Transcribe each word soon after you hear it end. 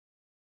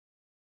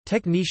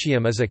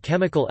Technetium is a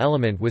chemical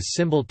element with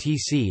symbol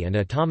Tc and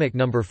atomic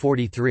number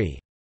 43.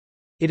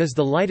 It is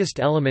the lightest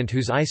element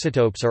whose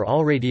isotopes are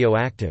all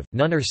radioactive,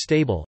 none are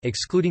stable,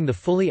 excluding the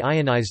fully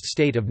ionized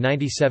state of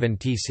 97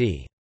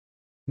 Tc.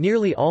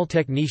 Nearly all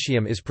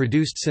technetium is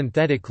produced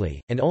synthetically,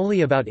 and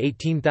only about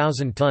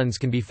 18,000 tons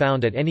can be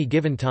found at any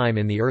given time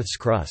in the Earth's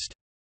crust.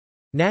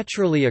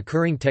 Naturally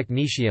occurring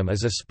technetium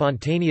is a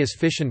spontaneous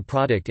fission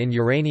product in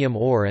uranium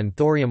ore and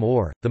thorium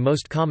ore, the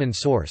most common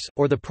source,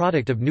 or the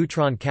product of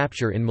neutron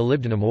capture in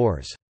molybdenum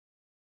ores.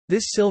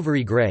 This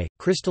silvery gray,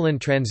 crystalline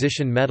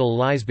transition metal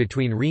lies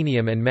between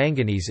rhenium and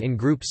manganese in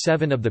group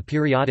 7 of the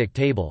periodic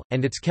table,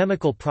 and its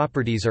chemical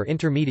properties are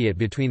intermediate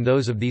between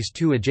those of these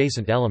two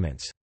adjacent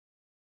elements.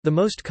 The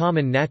most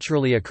common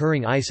naturally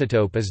occurring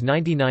isotope is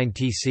 99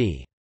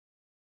 Tc.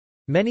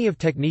 Many of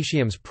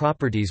technetium's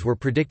properties were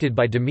predicted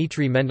by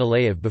Dmitry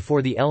Mendeleev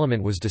before the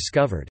element was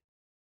discovered.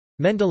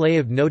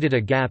 Mendeleev noted a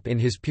gap in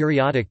his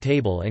periodic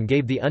table and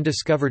gave the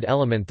undiscovered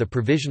element the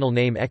provisional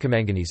name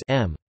ekamanganese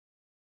M.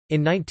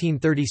 In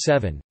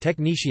 1937,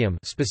 technetium,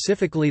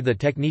 specifically the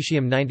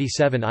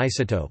technetium-97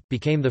 isotope,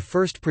 became the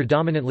first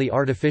predominantly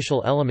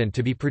artificial element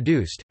to be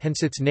produced,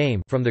 hence its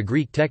name from the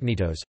Greek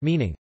technetos,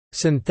 meaning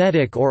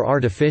synthetic or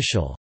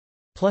artificial,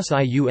 plus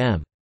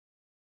ium.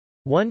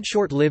 One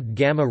short-lived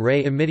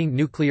gamma-ray emitting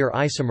nuclear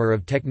isomer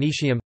of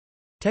technetium,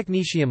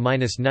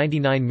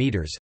 technetium-99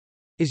 meters,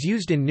 is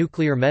used in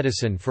nuclear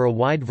medicine for a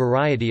wide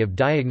variety of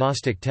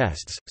diagnostic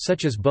tests,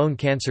 such as bone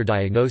cancer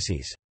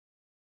diagnoses.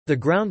 The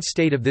ground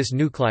state of this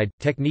nuclide,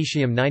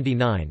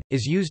 technetium-99,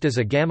 is used as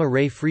a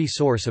gamma-ray free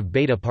source of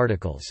beta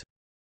particles.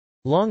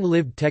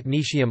 Long-lived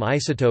technetium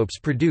isotopes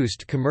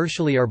produced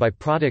commercially are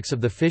byproducts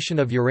of the fission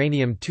of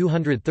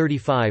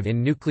uranium-235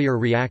 in nuclear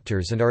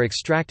reactors and are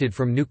extracted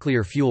from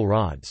nuclear fuel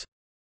rods.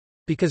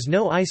 Because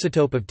no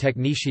isotope of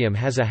technetium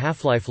has a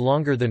half-life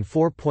longer than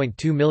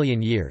 4.2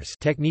 million years,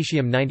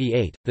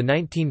 technetium-98, the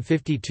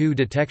 1952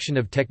 detection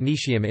of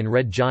technetium in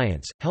red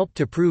giants, helped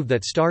to prove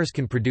that stars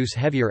can produce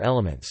heavier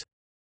elements.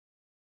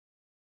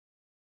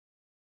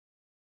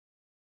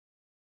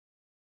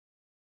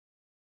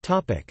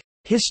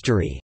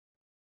 History.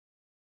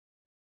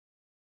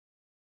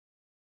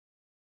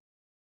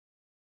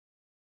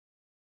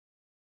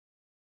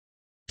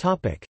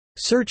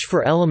 Search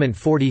for element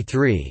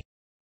 43.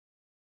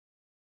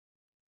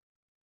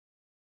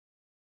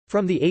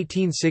 From the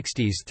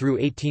 1860s through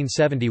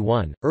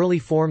 1871, early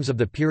forms of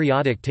the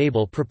periodic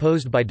table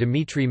proposed by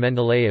Dmitry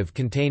Mendeleev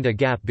contained a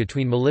gap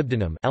between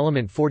molybdenum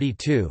element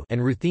 42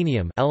 and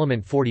ruthenium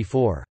element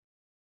 44.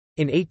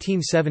 In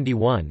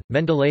 1871,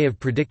 Mendeleev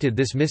predicted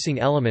this missing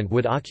element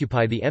would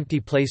occupy the empty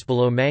place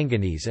below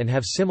manganese and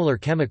have similar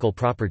chemical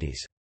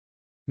properties.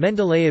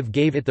 Mendeleev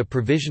gave it the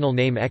provisional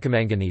name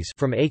ekamanganese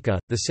from eka,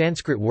 the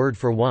Sanskrit word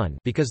for one,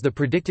 because the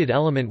predicted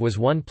element was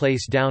one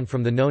place down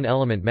from the known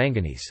element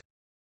manganese.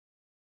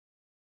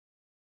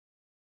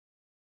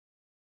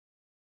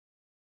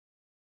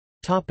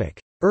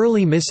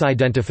 Early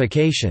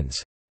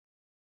misidentifications.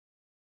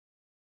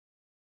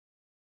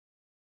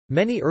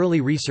 Many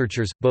early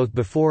researchers, both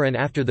before and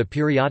after the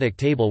periodic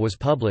table was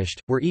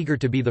published, were eager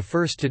to be the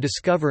first to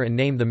discover and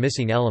name the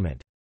missing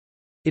element.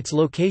 Its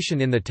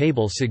location in the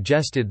table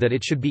suggested that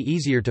it should be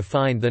easier to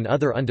find than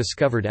other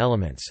undiscovered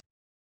elements.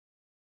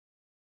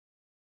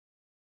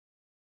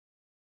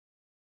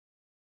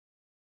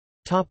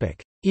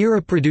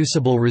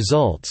 Irreproducible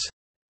results.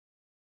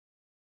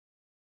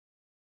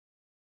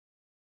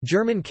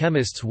 German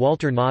chemists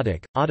Walter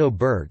Noddack, Otto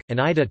Berg,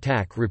 and Ida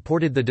Tack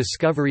reported the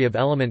discovery of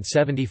element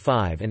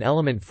 75 and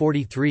element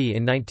 43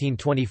 in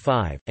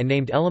 1925, and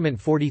named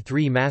element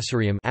 43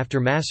 Masurium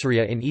after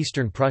Masuria in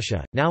eastern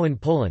Prussia, now in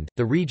Poland,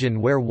 the region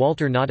where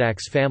Walter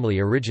Noddack's family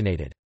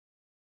originated.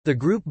 The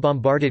group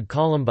bombarded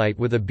columbite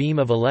with a beam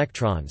of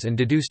electrons and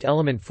deduced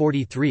element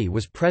 43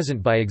 was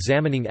present by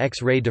examining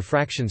X-ray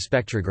diffraction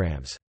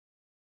spectrograms.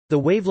 The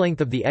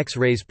wavelength of the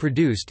X-rays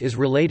produced is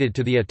related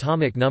to the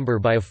atomic number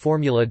by a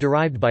formula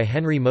derived by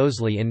Henry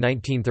Moseley in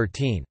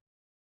 1913.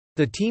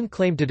 The team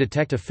claimed to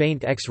detect a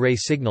faint X-ray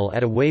signal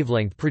at a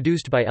wavelength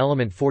produced by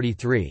element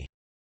 43.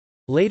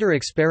 Later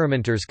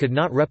experimenters could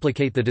not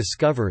replicate the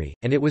discovery,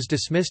 and it was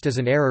dismissed as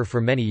an error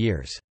for many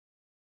years.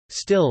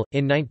 Still,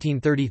 in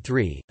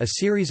 1933, a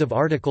series of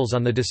articles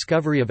on the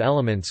discovery of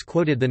elements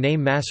quoted the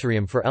name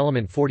Masurium for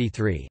element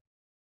 43.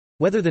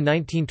 Whether the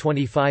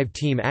 1925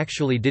 team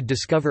actually did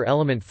discover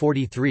element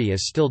 43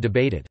 is still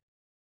debated.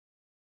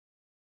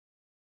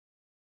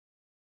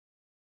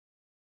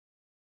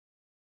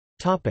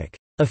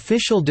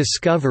 Official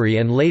discovery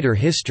and later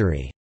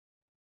history.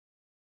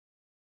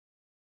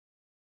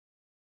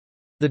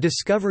 The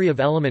discovery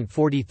of element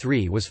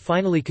 43 was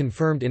finally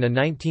confirmed in a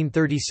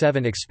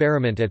 1937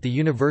 experiment at the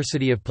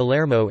University of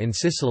Palermo in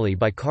Sicily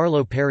by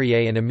Carlo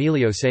Perrier and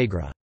Emilio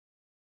Segre.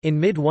 In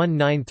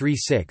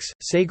mid-1936,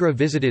 Segre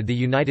visited the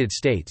United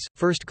States,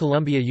 first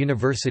Columbia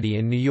University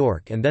in New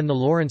York and then the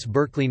Lawrence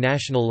Berkeley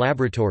National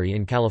Laboratory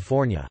in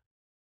California.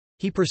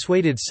 He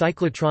persuaded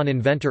cyclotron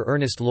inventor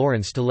Ernest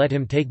Lawrence to let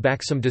him take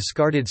back some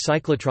discarded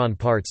cyclotron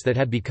parts that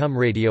had become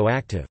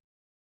radioactive.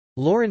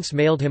 Lawrence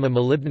mailed him a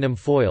molybdenum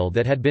foil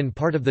that had been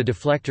part of the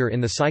deflector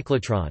in the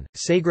cyclotron.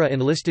 Segre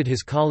enlisted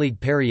his colleague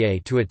Perrier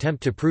to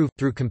attempt to prove,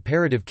 through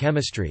comparative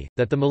chemistry,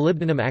 that the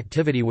molybdenum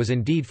activity was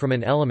indeed from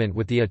an element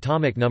with the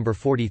atomic number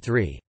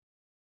 43.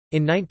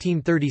 In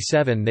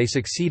 1937 they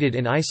succeeded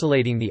in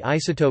isolating the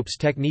isotopes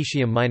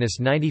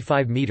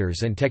technetium-95 m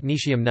and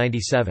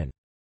technetium-97.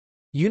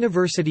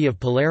 University of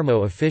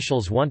Palermo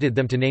officials wanted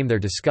them to name their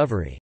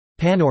discovery,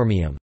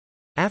 panormium,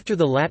 after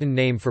the Latin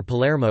name for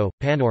Palermo,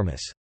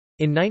 panormus.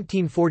 In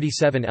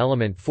 1947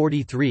 element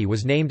 43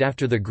 was named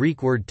after the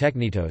Greek word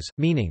technetos,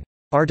 meaning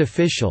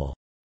artificial,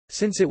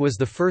 since it was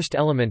the first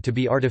element to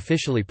be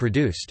artificially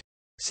produced.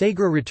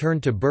 Segre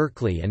returned to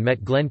Berkeley and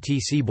met Glenn T.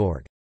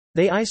 Seaborg.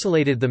 They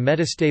isolated the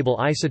metastable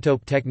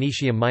isotope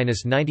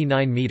technetium-99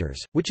 m,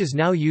 which is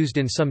now used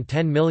in some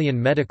 10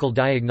 million medical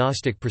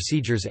diagnostic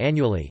procedures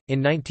annually.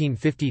 In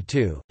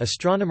 1952,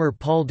 astronomer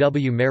Paul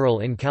W. Merrill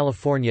in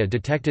California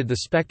detected the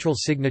spectral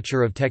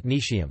signature of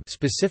technetium,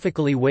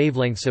 specifically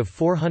wavelengths of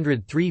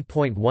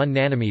 403.1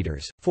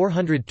 nanometers,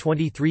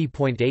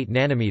 423.8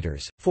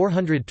 nanometers,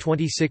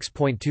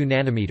 426.2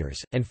 nanometers,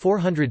 and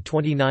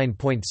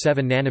 429.7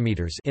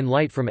 nanometers in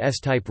light from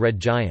S-type red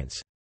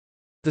giants.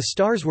 The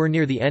stars were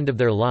near the end of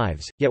their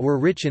lives, yet were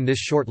rich in this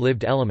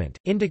short-lived element,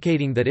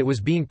 indicating that it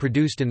was being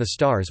produced in the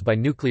stars by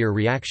nuclear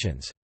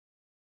reactions.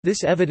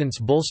 This evidence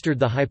bolstered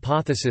the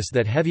hypothesis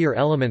that heavier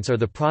elements are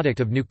the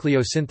product of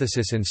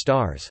nucleosynthesis in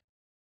stars.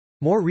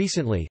 More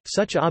recently,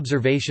 such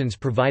observations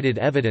provided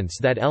evidence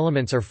that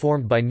elements are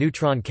formed by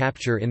neutron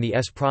capture in the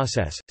S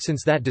process.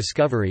 Since that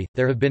discovery,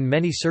 there have been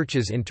many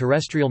searches in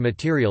terrestrial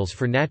materials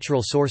for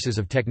natural sources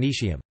of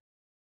technetium.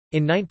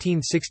 In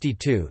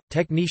 1962,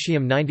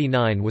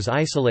 technetium-99 was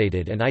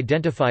isolated and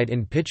identified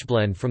in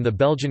pitchblende from the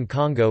Belgian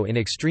Congo in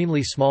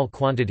extremely small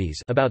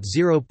quantities, about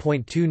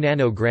 0.2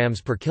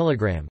 nanograms per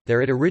kilogram.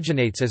 There it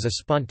originates as a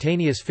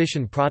spontaneous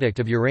fission product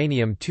of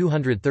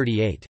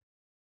uranium-238.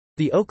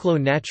 The Oklo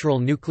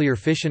natural nuclear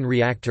fission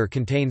reactor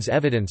contains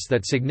evidence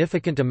that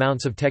significant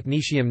amounts of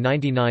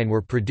technetium-99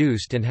 were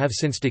produced and have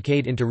since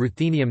decayed into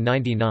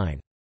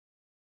ruthenium-99.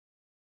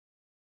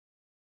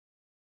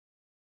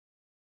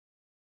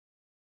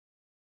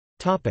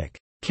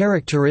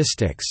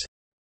 Characteristics.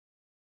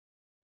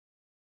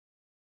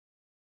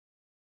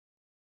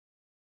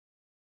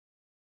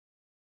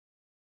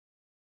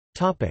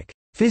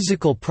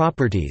 Physical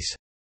properties.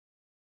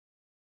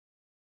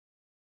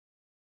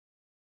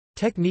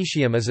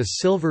 Technetium is a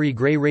silvery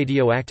gray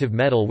radioactive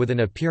metal with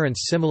an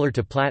appearance similar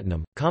to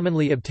platinum,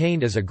 commonly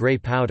obtained as a gray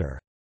powder.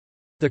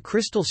 The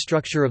crystal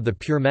structure of the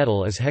pure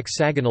metal is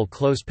hexagonal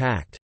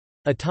close-packed.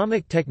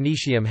 Atomic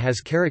technetium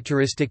has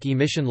characteristic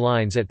emission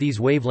lines at these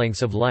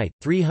wavelengths of light: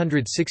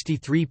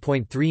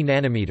 363.3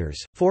 nanometers,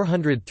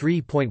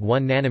 403.1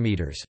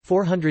 nanometers,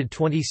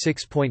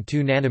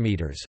 426.2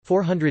 nanometers,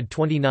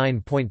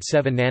 429.7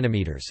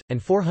 nanometers, and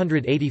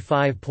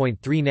 485.3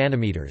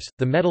 nanometers.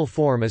 The metal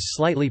form is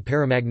slightly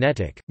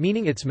paramagnetic,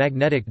 meaning its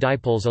magnetic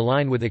dipoles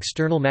align with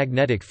external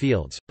magnetic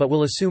fields, but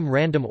will assume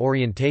random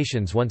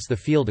orientations once the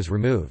field is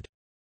removed.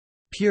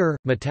 Pure,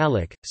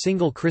 metallic,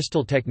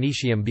 single-crystal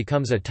technetium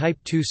becomes a Type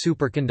II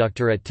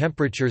superconductor at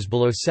temperatures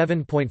below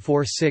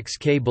 7.46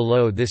 K.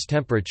 Below this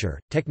temperature,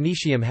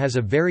 technetium has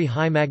a very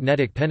high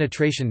magnetic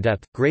penetration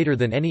depth, greater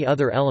than any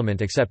other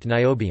element except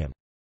niobium.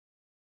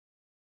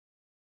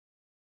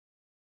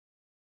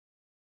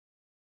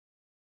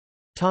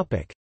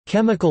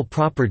 Chemical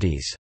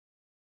properties.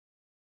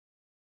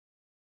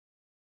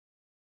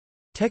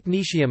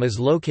 Technetium is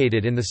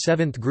located in the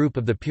seventh group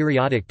of the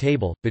periodic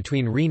table,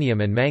 between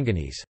rhenium and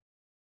manganese.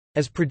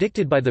 As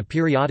predicted by the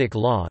periodic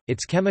law,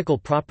 its chemical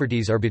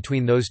properties are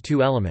between those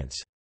two elements.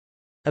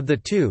 Of the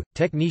two,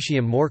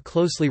 technetium more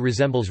closely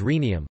resembles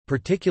rhenium,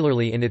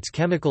 particularly in its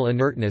chemical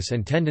inertness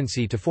and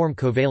tendency to form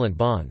covalent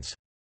bonds.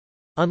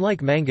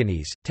 Unlike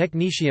manganese,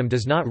 technetium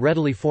does not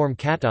readily form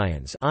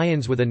cations,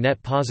 ions with a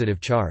net positive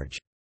charge.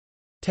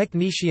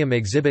 Technetium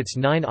exhibits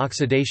 9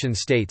 oxidation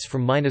states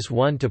from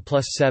 -1 to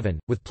 +7,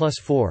 with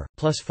 +4,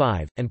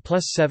 +5, and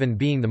 +7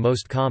 being the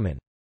most common.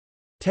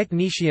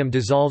 Technetium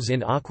dissolves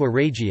in aqua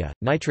regia,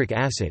 nitric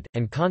acid,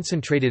 and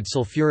concentrated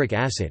sulfuric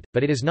acid,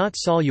 but it is not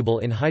soluble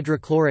in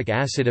hydrochloric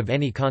acid of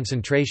any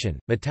concentration.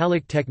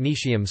 Metallic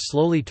technetium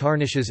slowly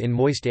tarnishes in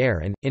moist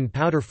air and, in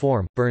powder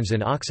form, burns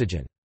in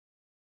oxygen.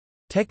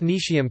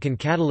 Technetium can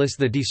catalyze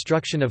the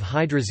destruction of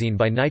hydrazine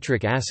by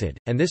nitric acid,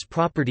 and this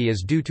property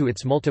is due to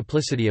its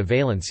multiplicity of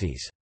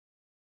valencies.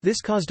 This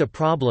caused a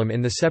problem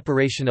in the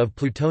separation of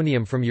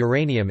plutonium from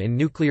uranium in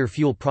nuclear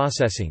fuel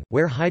processing,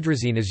 where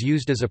hydrazine is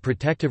used as a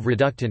protective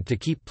reductant to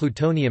keep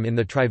plutonium in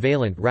the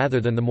trivalent rather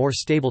than the more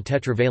stable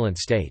tetravalent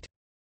state.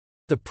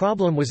 The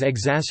problem was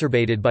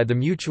exacerbated by the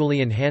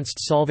mutually enhanced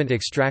solvent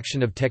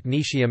extraction of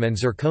technetium and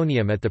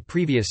zirconium at the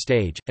previous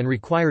stage, and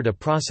required a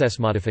process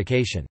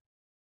modification.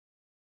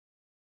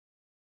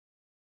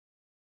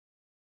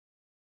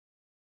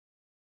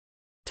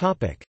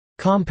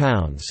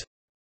 Compounds.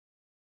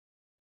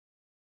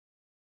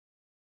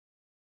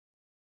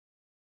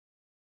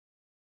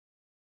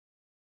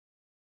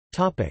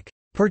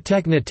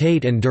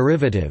 Pertechnetate and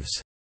derivatives.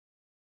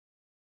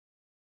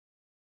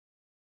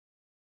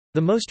 The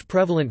most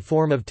prevalent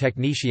form of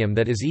technetium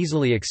that is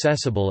easily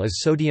accessible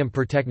is sodium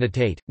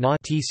pertechnetate, Na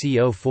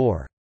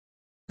TCO4.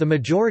 The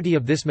majority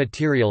of this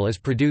material is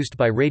produced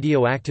by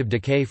radioactive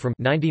decay from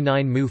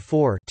 99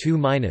 Mu4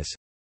 2-,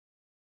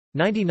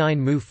 99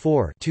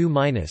 Mu4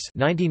 2-,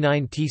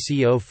 99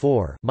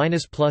 TCO4-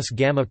 plus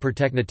gamma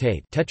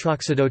pertechnetate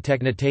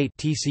tetroxidotechnetate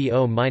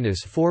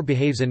TCO-4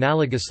 behaves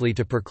analogously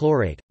to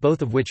perchlorate,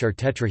 both of which are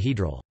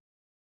tetrahedral.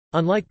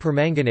 Unlike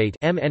permanganate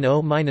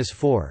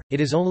MnO-4, it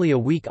is only a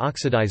weak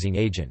oxidizing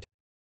agent.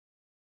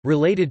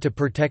 Related to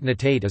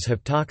pertechnetate is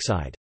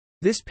heptoxide.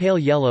 This pale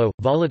yellow,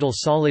 volatile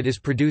solid is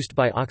produced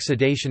by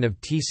oxidation of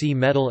Tc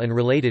metal and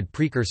related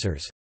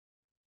precursors.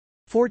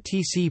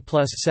 4Tc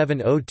plus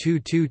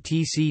 7022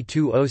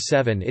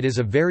 Tc2O7. It is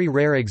a very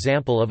rare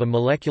example of a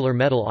molecular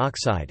metal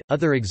oxide,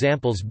 other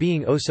examples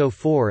being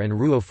OSO4 and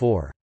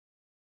RuO4.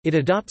 It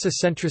adopts a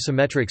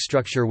centrosymmetric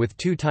structure with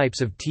two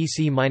types of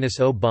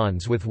Tc-O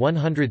bonds with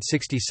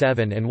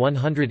 167 and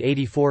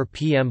 184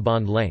 pm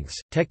bond lengths.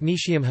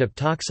 Technetium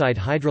heptoxide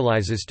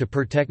hydrolyzes to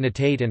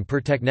pertechnetate and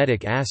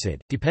pertechnetic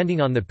acid,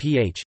 depending on the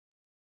pH.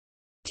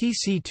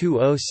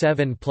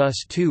 Tc2O7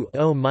 plus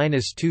 2O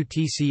minus 2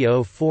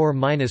 TCO4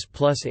 minus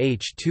plus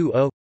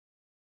H2O.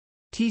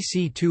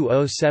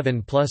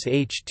 Tc2O7 plus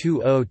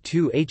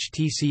H2O2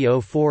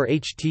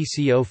 HTCO4.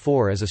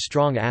 HTCO4 is a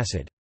strong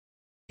acid.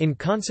 In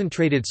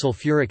concentrated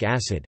sulfuric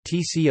acid,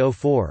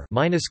 TCO4-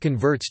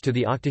 converts to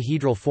the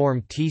octahedral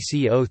form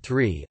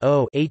TCO3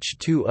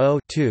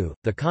 H2O2,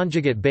 the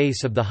conjugate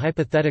base of the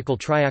hypothetical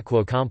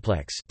triaquo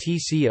complex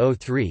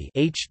TCO3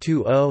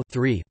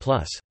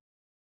 H2O3+.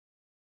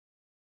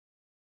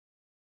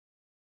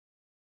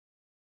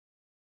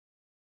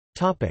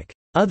 Topic: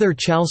 Other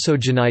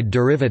chalcogenide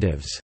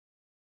derivatives.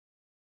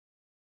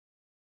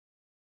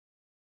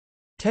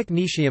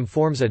 Technetium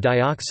forms a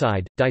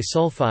dioxide,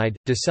 disulfide,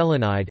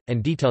 diselenide,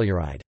 and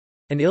ditelluride.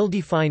 An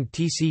ill-defined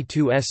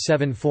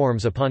Tc2S7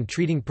 forms upon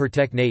treating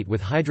pertechnate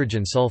with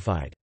hydrogen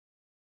sulfide.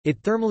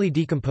 It thermally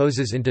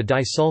decomposes into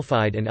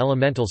disulfide and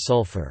elemental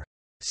sulfur.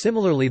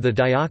 Similarly, the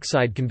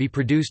dioxide can be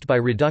produced by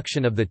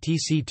reduction of the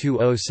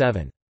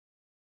Tc2O7.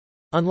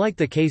 Unlike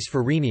the case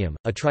for rhenium,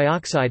 a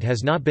trioxide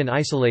has not been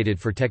isolated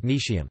for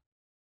technetium.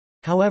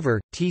 However,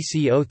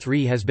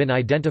 TCO3 has been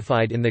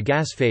identified in the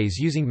gas phase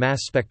using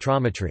mass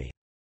spectrometry.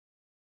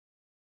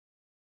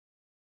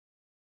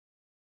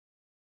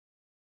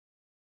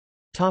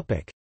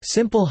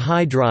 Simple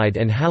hydride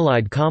and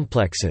halide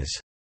complexes.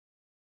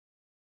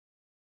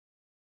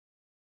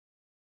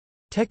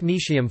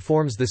 Technetium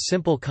forms the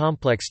simple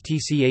complex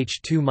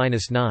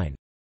TCH2-9.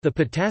 The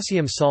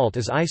potassium salt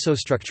is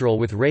isostructural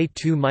with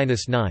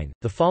Ra2-9.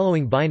 The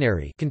following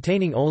binary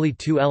containing only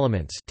two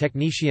elements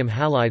technetium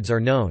halides are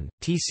known: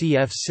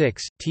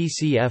 TCF6,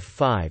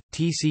 TCF5,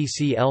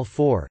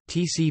 TCCl4,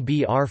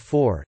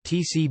 TCBr4,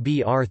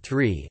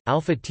 TCBr3,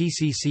 alpha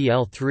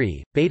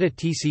TCCl3, beta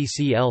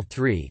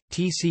TCCl3,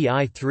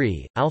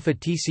 TCI3, alpha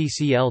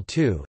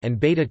TCCl2, and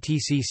beta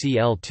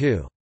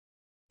TCCl2.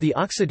 The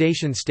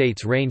oxidation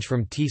states range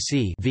from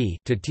Tc V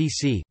to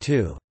Tc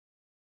 2.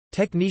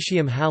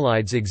 Technetium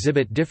halides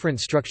exhibit different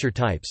structure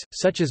types,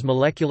 such as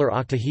molecular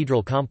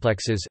octahedral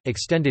complexes,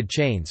 extended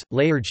chains,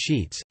 layered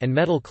sheets, and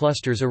metal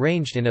clusters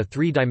arranged in a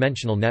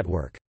three-dimensional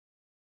network.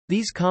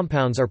 These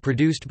compounds are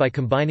produced by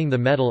combining the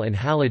metal and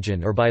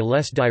halogen or by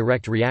less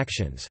direct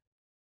reactions.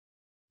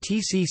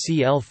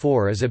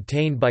 TCCl4 is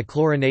obtained by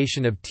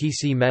chlorination of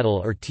Tc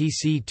metal or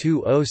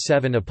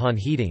Tc2O7 upon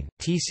heating.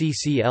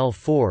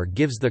 TCCl4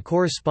 gives the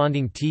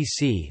corresponding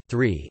Tc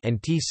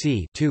and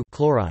Tc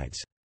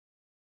chlorides.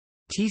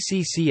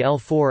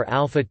 TCCl4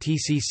 alpha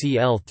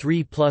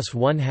TCCl3 plus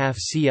 1/2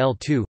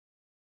 Cl2,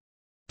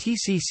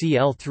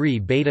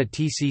 TCCl3 beta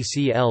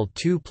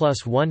TCCl2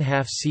 plus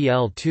 1/2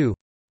 Cl2.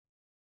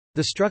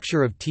 The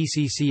structure of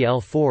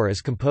TCCl4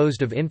 is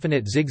composed of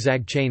infinite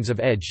zigzag chains of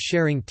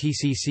edge-sharing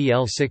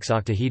TCCl6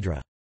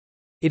 octahedra.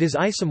 It is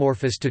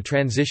isomorphous to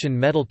transition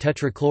metal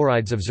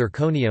tetrachlorides of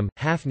zirconium,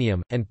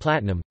 hafnium, and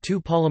platinum.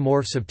 Two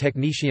polymorphs of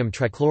technetium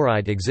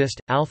trichloride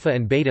exist, alpha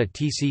and beta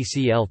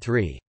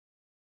TCCl3.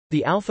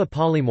 The alpha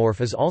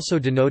polymorph is also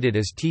denoted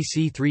as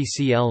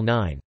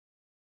Tc3Cl9.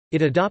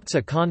 It adopts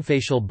a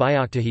confacial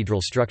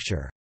bioctahedral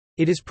structure.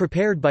 It is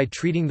prepared by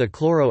treating the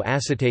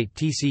chloroacetate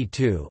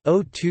Tc2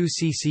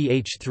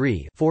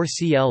 O2CCH3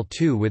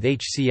 4Cl2 with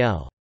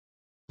HCl.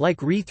 Like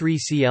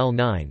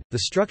Re3Cl9, the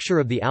structure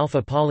of the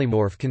alpha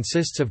polymorph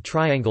consists of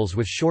triangles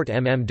with short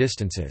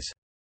distances.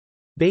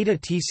 Beta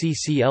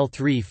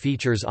TCCl3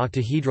 features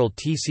octahedral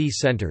Tc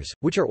centers,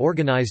 which are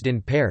organized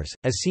in pairs,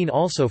 as seen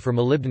also for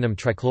molybdenum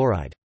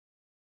trichloride.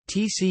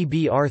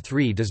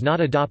 TCBr3 does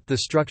not adopt the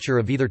structure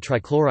of either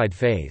trichloride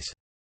phase.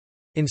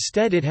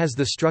 Instead it has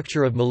the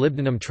structure of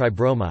molybdenum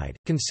tribromide,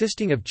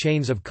 consisting of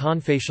chains of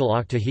confacial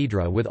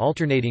octahedra with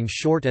alternating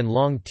short and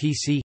long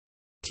Tc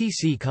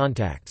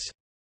contacts.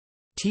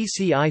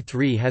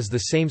 TCI3 has the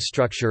same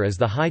structure as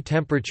the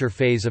high-temperature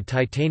phase of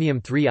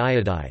titanium 3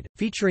 iodide,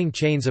 featuring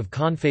chains of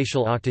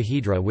confacial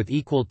octahedra with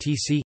equal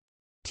Tc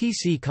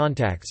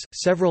contacts.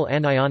 Several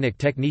anionic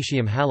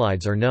technetium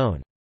halides are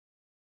known.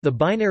 The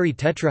binary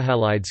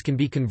tetrahalides can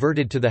be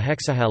converted to the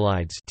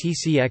hexahalides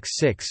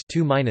TCX6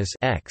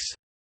 2-X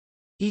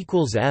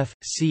equals F,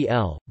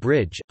 Cl,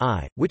 bridge,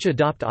 I, which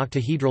adopt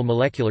octahedral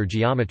molecular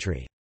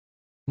geometry.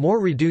 More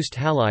reduced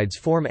halides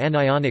form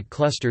anionic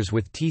clusters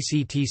with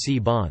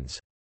Tc-Tc bonds.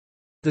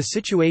 The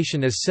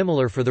situation is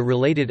similar for the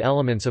related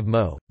elements of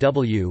Mo,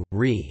 W,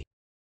 Re.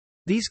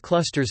 These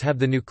clusters have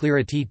the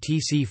nuclearity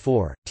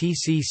Tc4,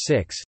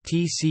 Tc6,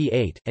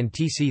 Tc8, and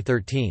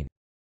Tc13.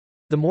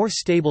 The more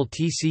stable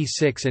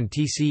Tc6 and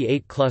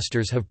Tc8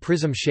 clusters have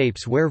prism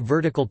shapes where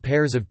vertical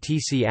pairs of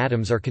Tc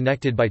atoms are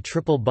connected by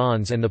triple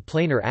bonds and the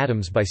planar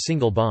atoms by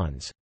single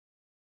bonds.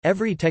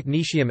 Every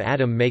technetium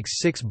atom makes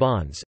 6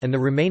 bonds, and the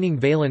remaining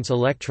valence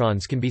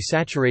electrons can be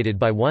saturated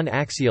by 1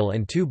 axial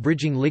and 2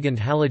 bridging ligand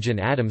halogen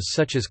atoms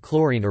such as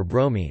chlorine or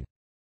bromine.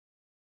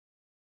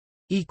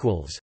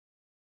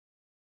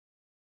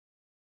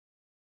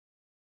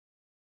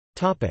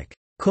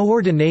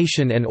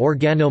 Coordination and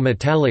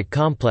organometallic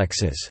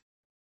complexes.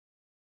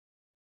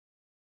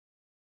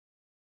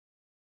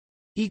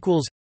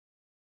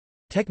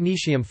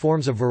 Technetium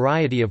forms a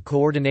variety of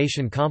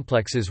coordination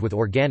complexes with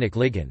organic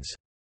ligands.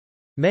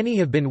 Many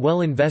have been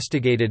well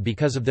investigated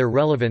because of their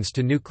relevance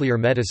to nuclear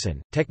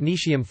medicine.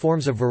 Technetium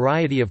forms a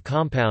variety of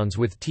compounds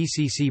with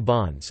TCC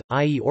bonds,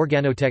 i.e.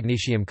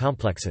 organotechnetium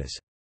complexes.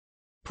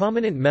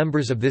 Prominent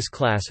members of this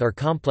class are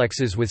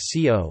complexes with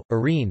CO,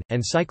 arene,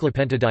 and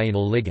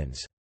cyclopentadienyl ligands.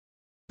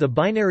 The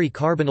binary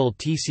carbonyl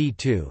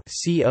Tc2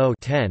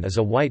 CO10 is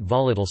a white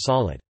volatile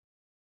solid.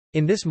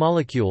 In this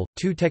molecule,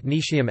 2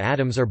 technetium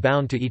atoms are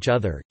bound to each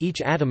other,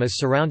 each atom is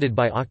surrounded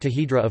by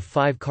octahedra of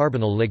 5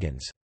 carbonyl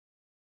ligands.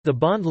 The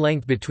bond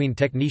length between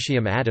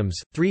technetium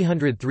atoms,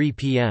 303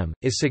 pm,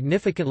 is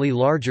significantly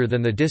larger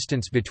than the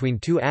distance between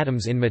 2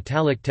 atoms in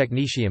metallic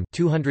technetium,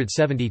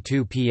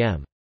 272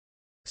 pm.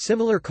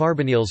 Similar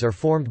carbonyls are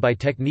formed by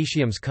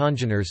technetium's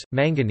congeners,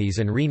 manganese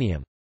and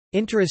rhenium.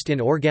 Interest in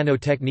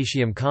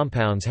organotechnetium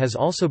compounds has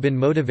also been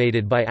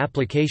motivated by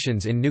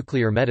applications in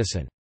nuclear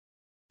medicine.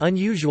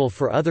 Unusual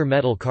for other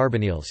metal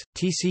carbonyls,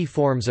 Tc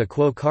forms a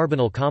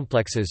quo-carbonyl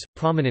complexes,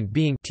 prominent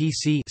being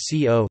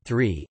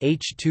TcCO3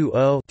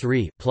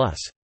 H2O3+.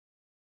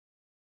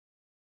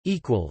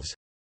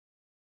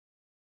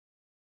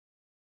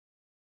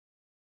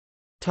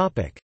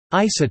 Topic: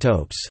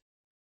 Isotopes.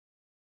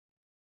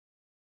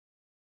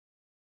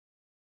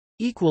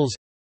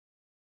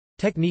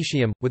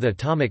 Technetium, with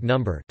atomic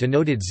number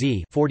denoted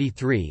Z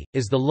 43,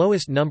 is the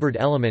lowest numbered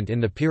element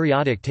in the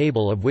periodic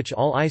table of which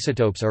all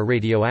isotopes are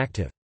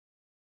radioactive.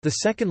 The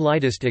second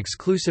lightest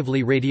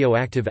exclusively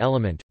radioactive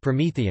element,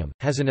 promethium,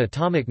 has an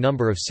atomic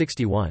number of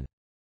 61.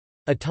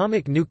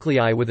 Atomic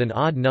nuclei with an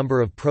odd number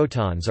of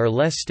protons are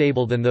less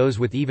stable than those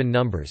with even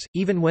numbers,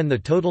 even when the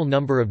total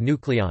number of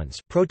nucleons,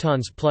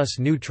 protons plus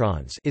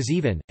neutrons, is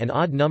even, and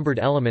odd-numbered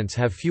elements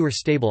have fewer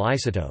stable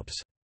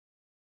isotopes.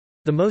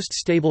 The most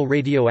stable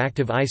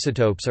radioactive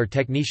isotopes are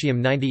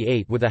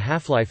technetium-98 with a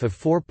half-life of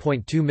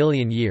 4.2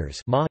 million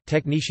years (Ma),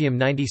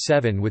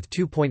 technetium-97 with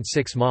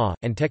 2.6 Ma,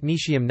 and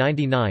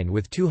technetium-99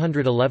 with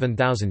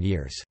 211,000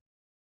 years.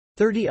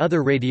 30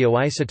 other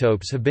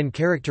radioisotopes have been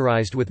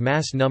characterized with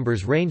mass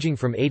numbers ranging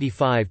from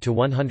 85 to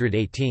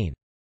 118.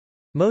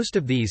 Most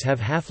of these have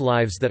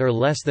half-lives that are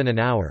less than an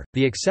hour,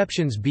 the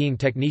exceptions being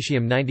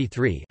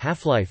technetium-93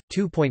 half-life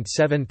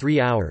 2.73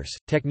 hours,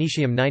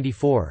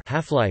 technetium-94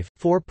 half-life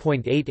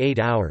 4.88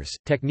 hours,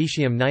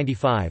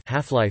 technetium-95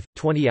 half-life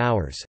 20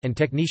 hours, and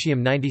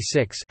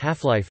technetium-96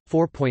 half-life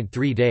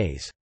 4.3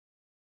 days.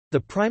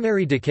 The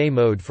primary decay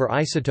mode for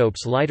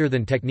isotopes lighter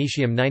than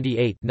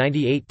technetium-98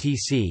 98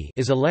 Tc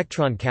is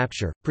electron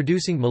capture,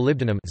 producing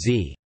molybdenum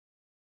Z.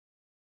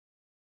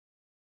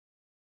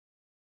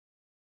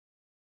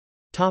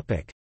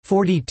 Topic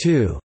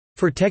 42.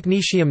 For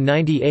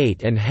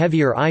technetium-98 and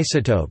heavier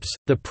isotopes,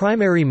 the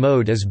primary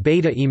mode is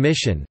beta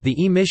emission, the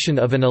emission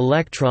of an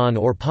electron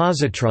or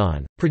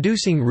positron,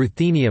 producing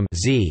ruthenium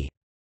Z.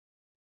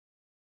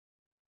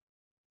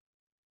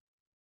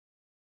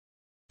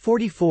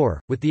 44.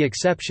 With the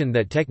exception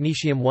that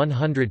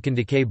technetium-100 can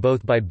decay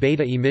both by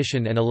beta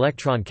emission and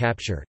electron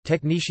capture,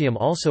 technetium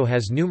also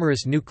has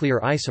numerous nuclear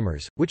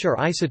isomers, which are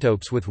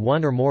isotopes with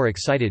one or more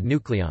excited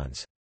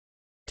nucleons.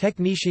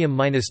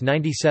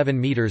 Technetium-97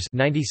 meters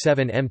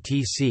 97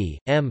 mtc,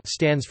 m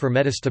stands for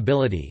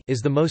metastability, is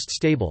the most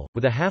stable,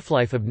 with a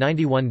half-life of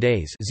 91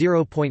 days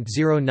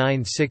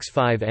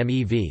 0.0965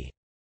 MeV.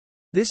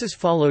 This is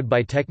followed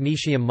by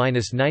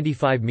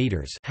technetium-95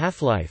 meters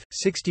half-life,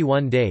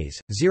 61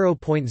 days,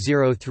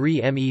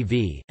 0.03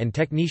 MeV, and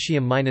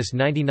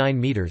technetium-99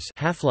 meters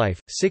half-life,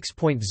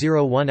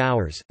 6.01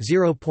 hours,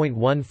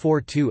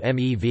 0.142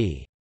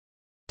 MeV.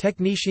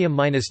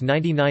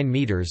 Technetium-99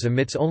 meters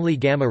emits only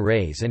gamma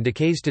rays and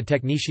decays to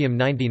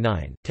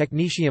technetium-99.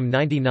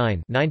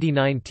 Technetium-99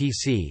 99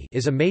 Tc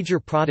is a major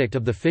product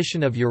of the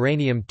fission of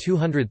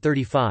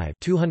uranium-235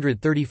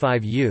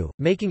 235U,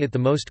 making it the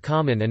most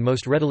common and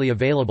most readily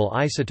available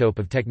isotope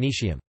of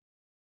technetium.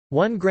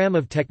 1 gram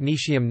of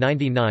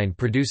technetium-99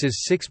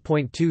 produces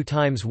 6.2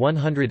 times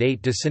 108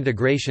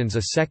 disintegrations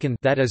a second,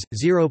 that is,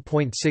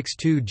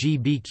 0.62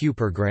 g/BQ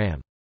per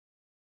gram.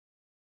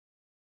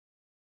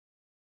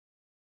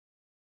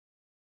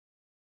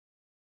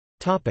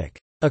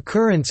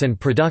 Occurrence and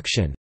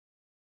production.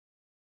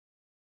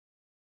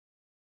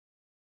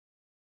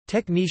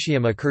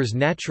 Technetium occurs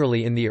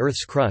naturally in the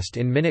Earth's crust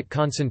in minute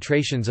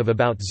concentrations of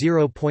about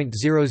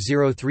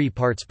 0.003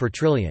 parts per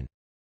trillion.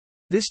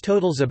 This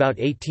totals about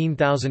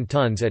 18,000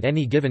 tons at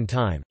any given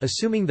time,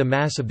 assuming the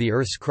mass of the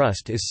Earth's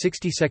crust is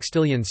 60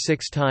 sextillion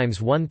 6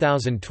 times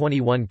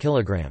 1021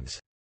 kilograms.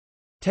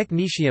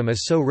 Technetium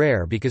is so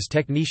rare because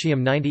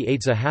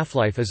technetium-98's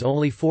half-life is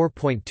only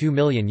 4.2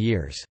 million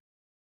years.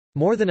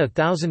 More than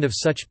 1,000 of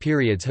such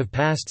periods have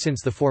passed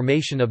since the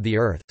formation of the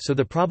Earth, so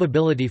the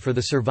probability for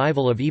the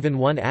survival of even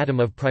one atom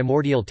of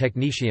primordial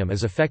technetium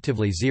is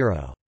effectively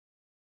zero.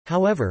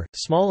 However,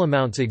 small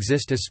amounts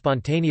exist as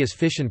spontaneous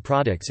fission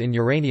products in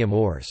uranium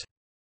ores.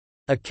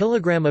 A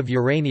kilogram of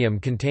uranium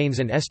contains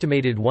an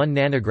estimated 1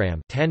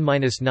 nanogram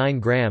 10⁻⁹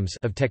 grams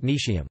of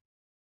technetium.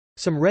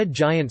 Some red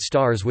giant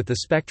stars with the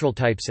spectral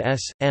types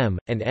S, M,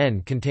 and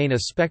N contain a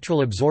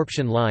spectral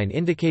absorption line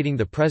indicating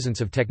the presence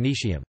of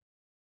technetium.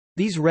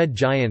 These red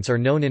giants are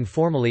known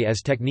informally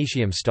as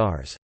technetium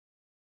stars.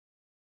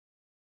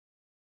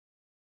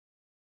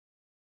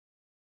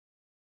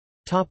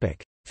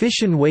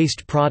 Fission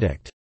waste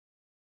product.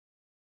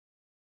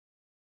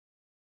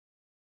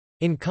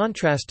 In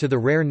contrast to the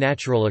rare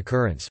natural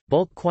occurrence,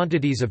 bulk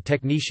quantities of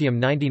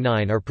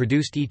technetium-99 are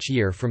produced each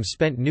year from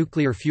spent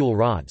nuclear fuel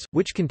rods,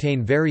 which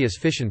contain various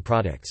fission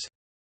products.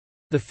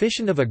 The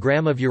fission of a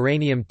gram of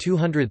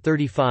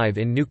uranium-235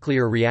 in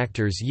nuclear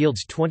reactors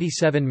yields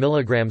 27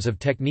 mg of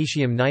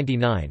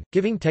technetium-99,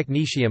 giving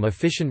technetium a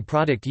fission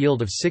product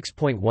yield of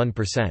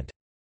 6.1%.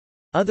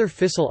 Other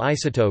fissile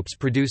isotopes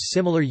produce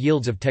similar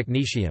yields of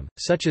technetium,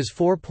 such as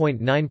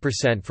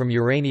 4.9% from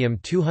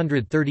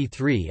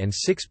uranium-233 and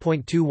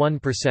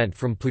 6.21%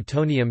 from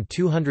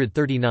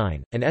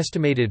plutonium-239. An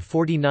estimated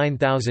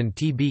 49,000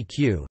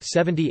 tBq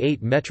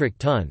 (78 metric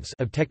tons)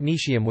 of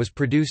technetium was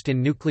produced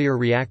in nuclear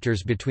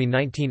reactors between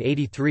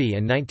 1983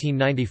 and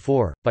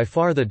 1994, by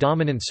far the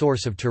dominant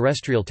source of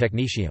terrestrial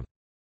technetium.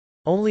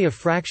 Only a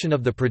fraction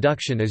of the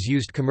production is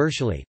used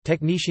commercially.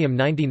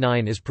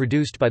 Technetium-99 is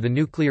produced by the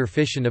nuclear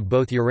fission of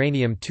both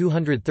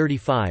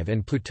uranium-235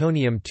 and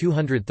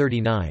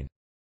plutonium-239.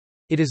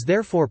 It is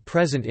therefore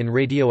present in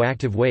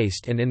radioactive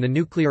waste and in the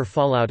nuclear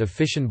fallout of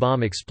fission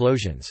bomb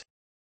explosions.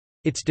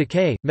 Its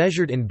decay,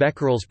 measured in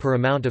becquerels per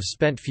amount of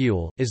spent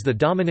fuel, is the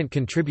dominant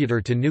contributor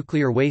to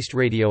nuclear waste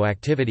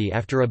radioactivity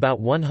after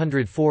about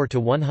 104 to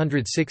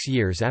 106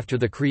 years after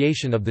the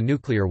creation of the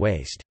nuclear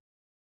waste.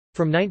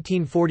 From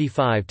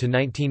 1945 to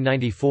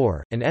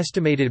 1994, an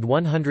estimated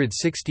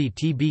 160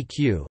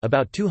 tBq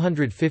 (about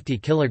 250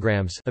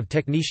 kilograms) of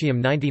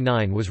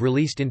technetium-99 was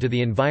released into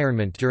the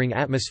environment during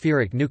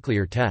atmospheric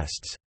nuclear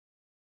tests.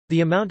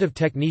 The amount of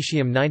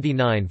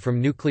technetium-99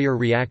 from nuclear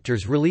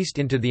reactors released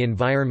into the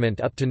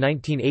environment up to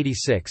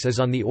 1986 is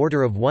on the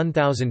order of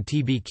 1,000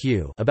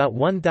 tBq (about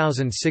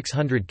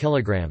 1,600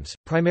 kilograms),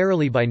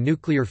 primarily by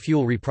nuclear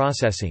fuel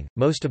reprocessing.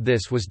 Most of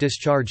this was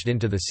discharged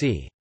into the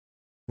sea.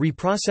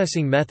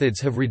 Reprocessing methods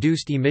have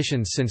reduced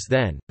emissions since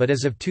then, but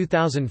as of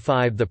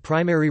 2005 the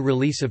primary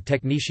release of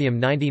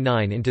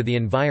technetium-99 into the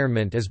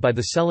environment is by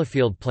the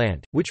Sellafield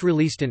plant, which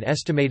released an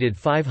estimated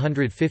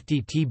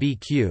 550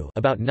 tBq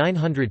 (about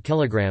 900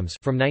 kilograms)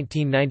 from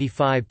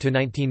 1995 to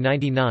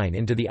 1999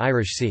 into the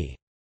Irish Sea.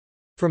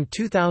 From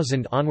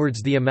 2000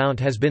 onwards the amount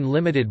has been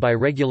limited by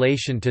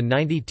regulation to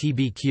 90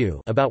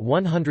 tBq (about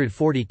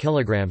 140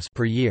 kilograms)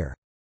 per year.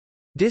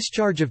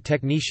 Discharge of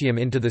technetium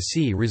into the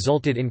sea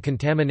resulted in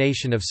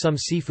contamination of some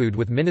seafood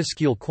with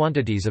minuscule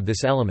quantities of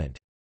this element.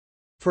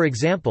 For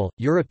example,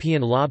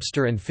 European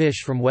lobster and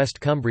fish from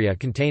West Cumbria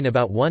contain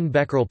about 1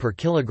 becquerel per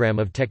kilogram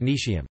of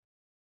technetium.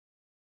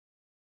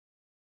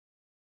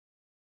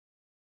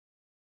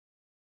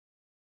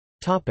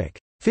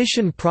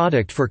 Fission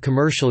product for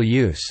commercial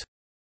use.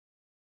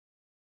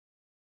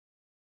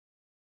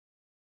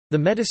 The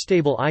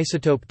metastable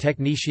isotope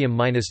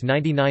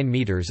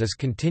technetium-99 is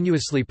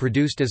continuously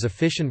produced as a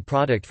fission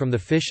product from the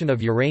fission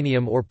of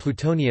uranium or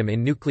plutonium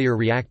in nuclear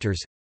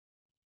reactors.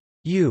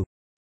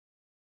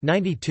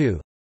 U-92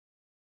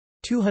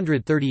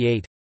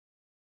 238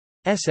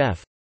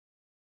 SF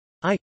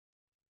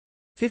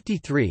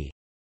I-53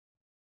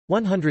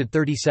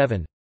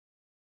 137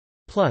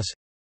 plus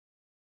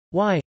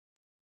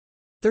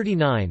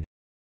Y-39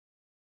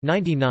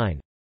 99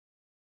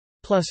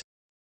 plus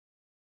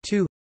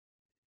 2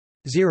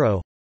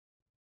 0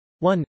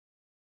 1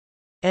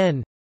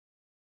 n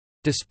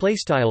display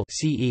style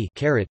CE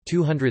caret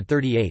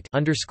 238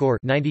 underscore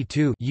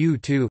 92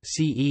 U2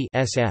 CE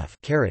SF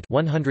caret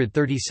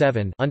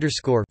 137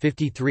 underscore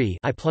 53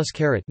 I plus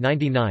caret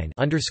 99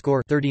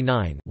 underscore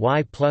 39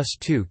 Y plus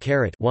 2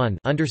 caret 1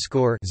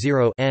 underscore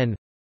 0 n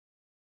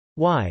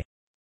Y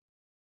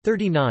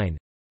 39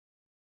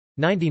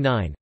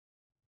 99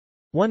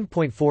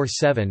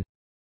 1.47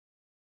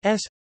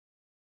 S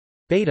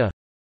beta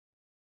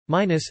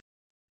minus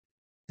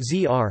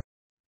ZR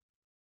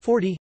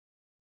 40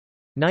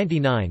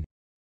 99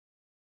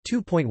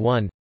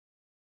 2.1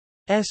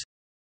 S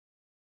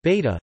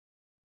beta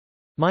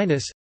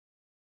minus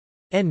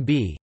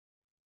NB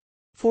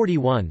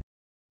 41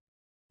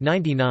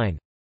 99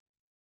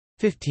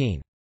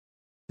 15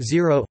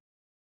 0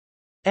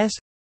 S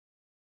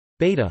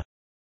beta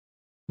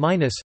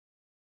minus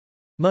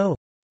Mo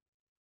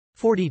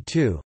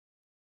 42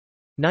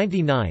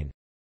 99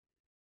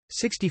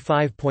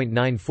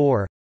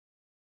 65.94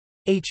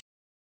 H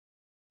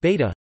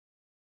beta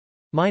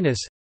minus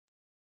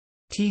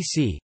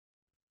TC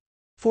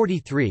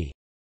 43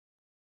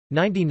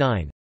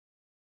 99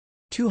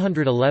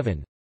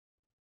 211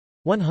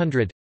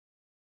 100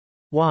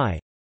 Y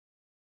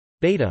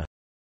beta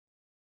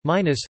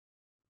minus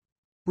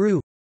Ru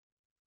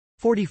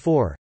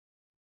 44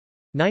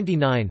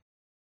 99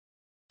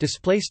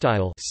 display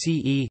style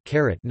CE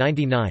caret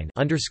 99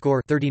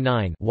 underscore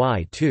 39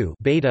 Y2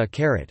 beta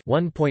caret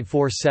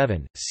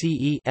 1.47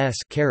 CE S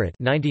caret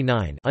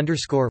 99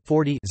 underscore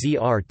 40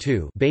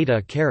 ZR2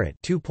 beta caret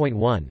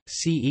 2.1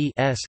 CE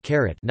S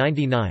caret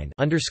 99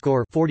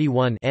 underscore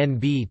 41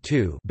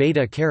 NB2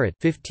 beta caret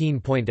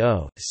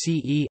 15.0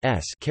 CE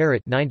S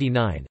caret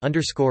 99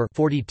 underscore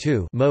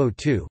 42 Mo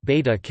 2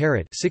 beta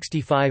caret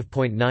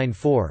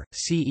 65.94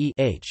 CE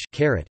H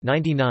caret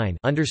 99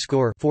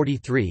 underscore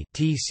 43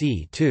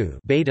 TC 2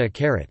 beta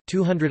caret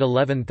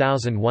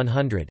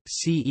 211100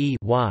 CE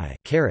Y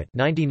caret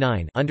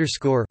 99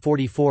 underscore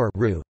 44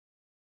 Ru.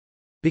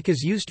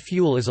 Because used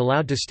fuel is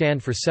allowed to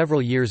stand for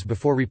several years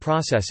before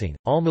reprocessing,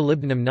 all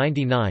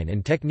molybdenum-99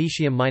 and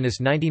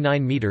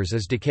technetium-99 meters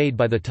is decayed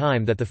by the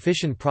time that the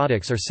fission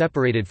products are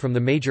separated from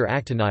the major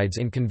actinides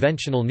in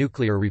conventional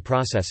nuclear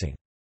reprocessing.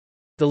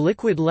 The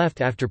liquid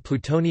left after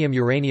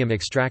plutonium-uranium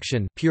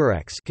extraction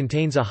 (Purex)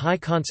 contains a high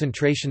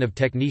concentration of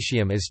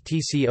technetium as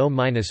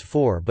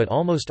TCO-4, but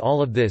almost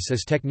all of this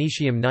is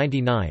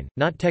technetium-99,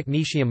 not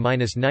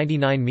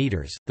technetium-99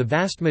 meters. The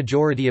vast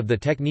majority of the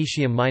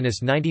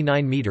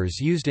technetium-99 meters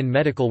used in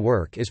medical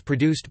work is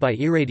produced by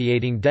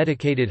irradiating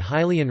dedicated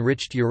highly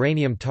enriched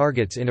uranium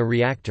targets in a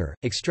reactor,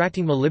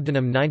 extracting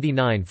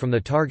molybdenum-99 from the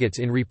targets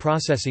in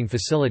reprocessing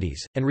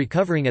facilities, and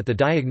recovering at the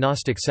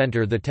diagnostic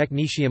center the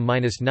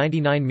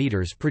technetium-99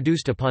 meters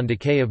produced upon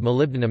decay of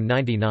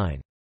molybdenum-99.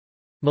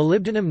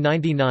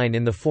 Molybdenum-99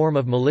 in the form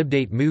of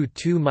molybdate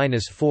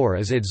Mu2-4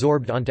 is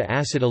adsorbed onto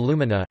acid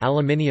alumina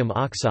aluminium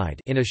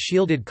oxide in a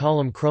shielded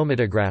column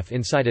chromatograph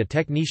inside a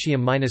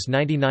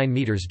technetium-99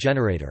 meters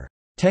generator.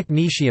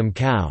 Technetium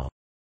cow,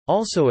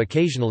 also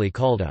occasionally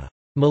called a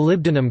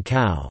molybdenum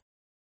cow.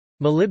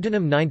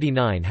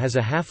 Molybdenum-99 has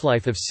a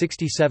half-life of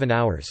 67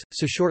 hours,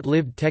 so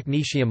short-lived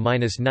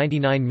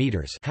technetium-99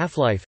 meters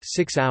half-life,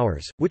 6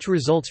 hours, which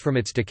results from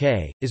its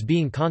decay, is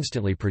being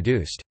constantly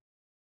produced.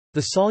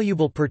 The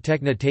soluble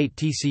Pertechnetate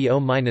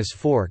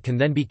TCO-4 can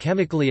then be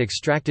chemically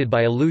extracted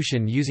by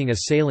elution using a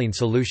saline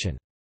solution.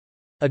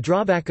 A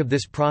drawback of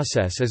this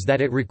process is that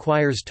it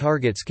requires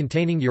targets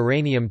containing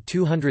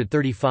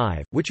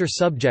uranium-235, which are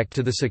subject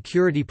to the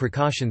security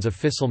precautions of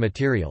fissile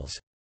materials.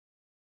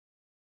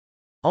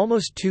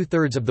 Almost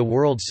two-thirds of the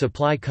world's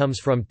supply comes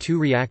from two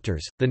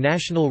reactors, the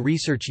National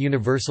Research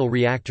Universal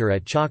Reactor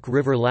at Chalk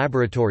River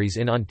Laboratories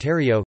in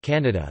Ontario,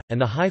 Canada,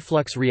 and the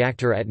high-flux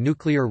reactor at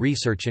Nuclear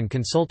Research and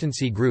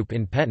Consultancy Group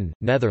in Petten,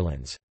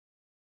 Netherlands.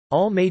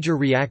 All major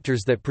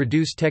reactors that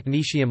produce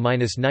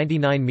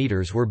technetium-99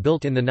 meters were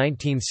built in the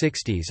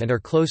 1960s and are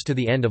close to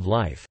the end of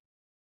life.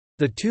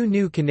 The two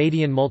new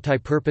Canadian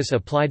multipurpose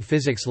applied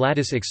physics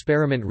lattice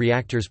experiment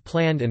reactors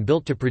planned and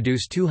built to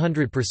produce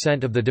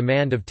 200% of the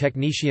demand of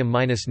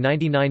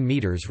technetium-99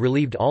 meters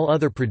relieved all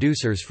other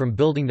producers from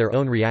building their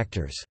own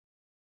reactors.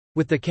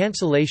 With the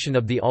cancellation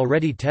of the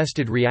already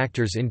tested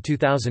reactors in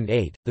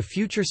 2008, the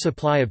future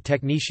supply of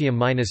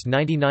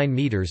technetium-99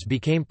 meters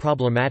became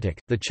problematic.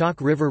 The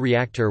Chalk River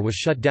reactor was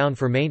shut down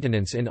for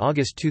maintenance in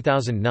August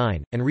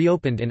 2009, and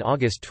reopened in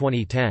August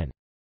 2010.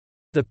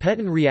 The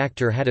Petten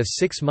reactor had a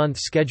 6-month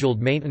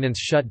scheduled maintenance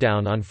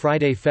shutdown on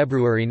Friday,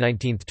 February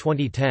 19,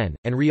 2010,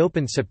 and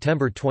reopened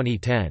September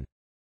 2010.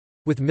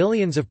 With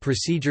millions of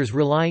procedures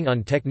relying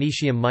on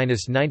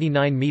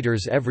technetium-99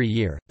 meters every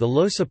year, the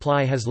low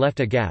supply has left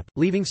a gap,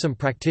 leaving some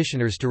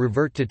practitioners to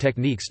revert to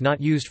techniques not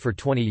used for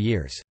 20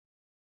 years.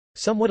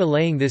 Somewhat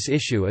allaying this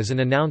issue is an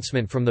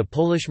announcement from the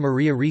Polish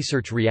Maria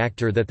Research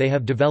Reactor that they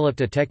have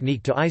developed a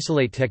technique to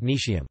isolate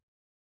technetium.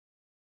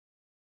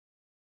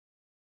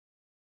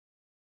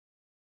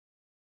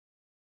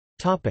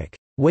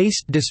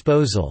 Waste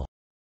disposal.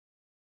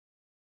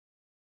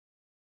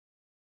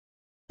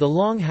 The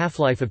long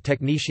half-life of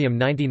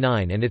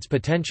technetium-99 and its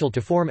potential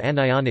to form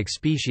anionic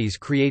species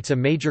creates a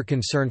major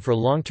concern for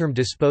long-term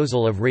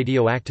disposal of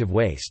radioactive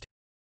waste.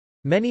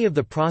 Many of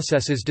the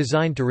processes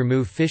designed to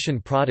remove fission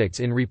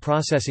products in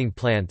reprocessing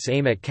plants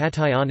aim at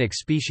cationic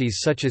species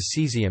such as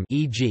cesium,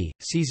 e.g.,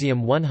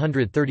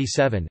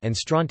 cesium-137, and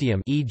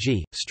strontium,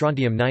 e.g.,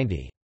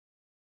 strontium-90.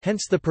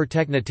 Hence the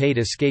Pertechnetate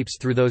escapes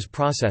through those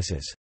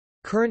processes.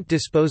 Current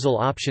disposal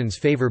options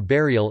favor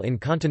burial in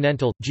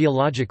continental,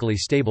 geologically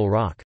stable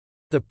rock.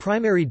 The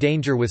primary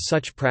danger with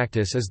such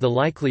practice is the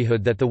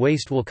likelihood that the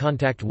waste will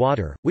contact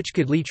water, which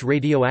could leach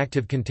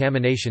radioactive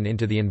contamination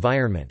into the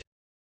environment.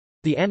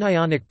 The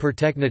anionic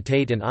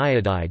pertechnetate and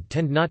iodide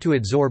tend not to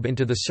adsorb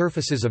into the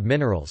surfaces of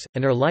minerals,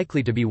 and are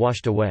likely to be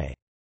washed away.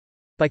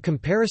 By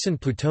comparison,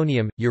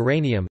 plutonium,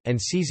 uranium, and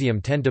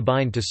cesium tend to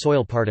bind to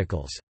soil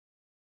particles.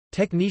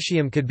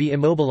 Technetium could be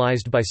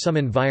immobilized by some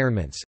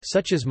environments,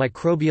 such as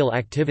microbial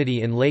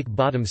activity in lake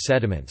bottom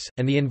sediments,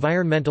 and the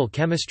environmental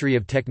chemistry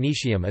of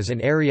technetium is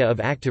an area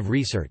of active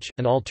research.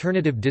 An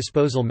alternative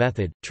disposal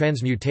method,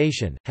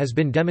 transmutation, has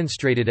been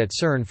demonstrated at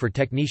CERN for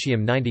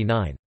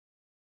technetium-99.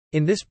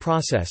 In this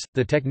process,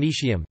 the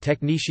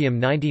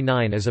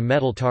technetium-99 as a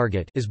metal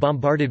target is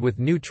bombarded with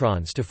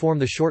neutrons to form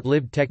the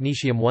short-lived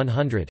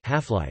technetium-100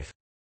 half-life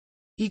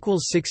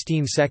equals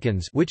 16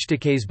 seconds, which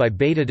decays by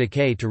beta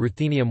decay to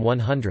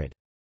ruthenium-100.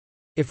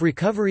 If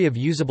recovery of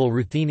usable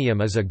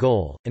ruthenium is a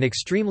goal, an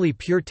extremely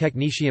pure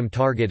technetium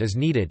target is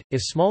needed.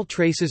 If small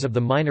traces of the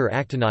minor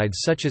actinides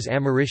such as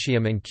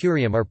americium and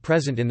curium are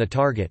present in the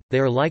target, they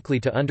are likely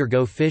to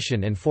undergo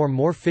fission and form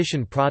more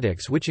fission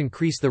products which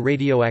increase the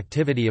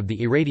radioactivity of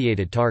the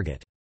irradiated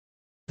target.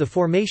 The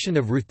formation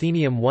of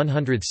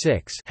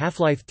ruthenium-106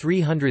 half-life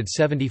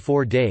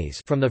 374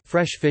 days from the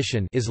fresh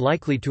fission is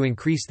likely to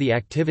increase the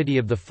activity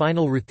of the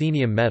final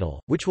ruthenium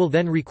metal, which will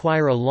then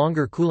require a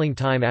longer cooling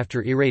time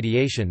after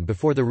irradiation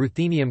before the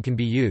ruthenium can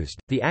be used.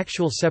 The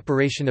actual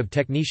separation of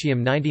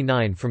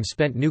technetium-99 from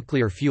spent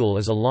nuclear fuel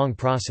is a long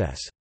process.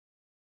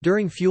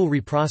 During fuel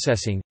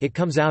reprocessing, it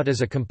comes out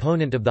as a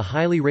component of the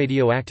highly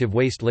radioactive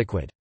waste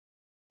liquid.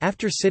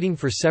 After sitting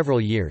for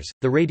several years,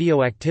 the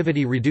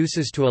radioactivity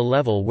reduces to a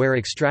level where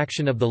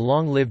extraction of the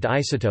long-lived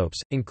isotopes,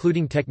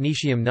 including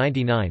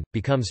technetium-99,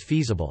 becomes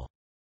feasible.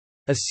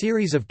 A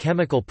series of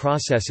chemical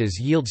processes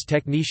yields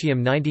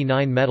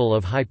technetium-99 metal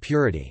of high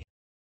purity.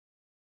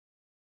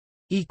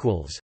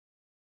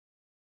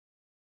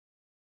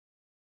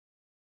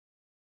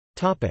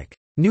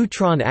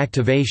 Neutron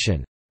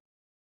activation.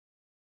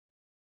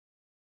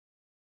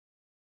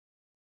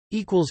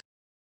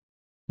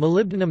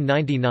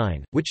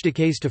 Molybdenum-99, which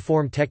decays to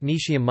form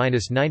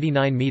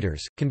technetium-99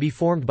 meters, can be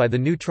formed by the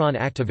neutron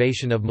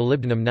activation of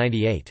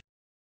molybdenum-98.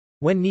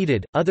 When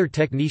needed, other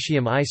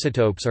technetium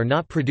isotopes are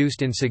not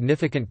produced in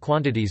significant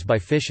quantities by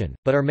fission,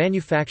 but are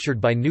manufactured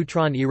by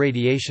neutron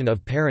irradiation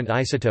of parent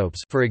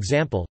isotopes. For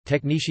example,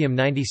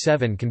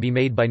 technetium-97 can be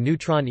made by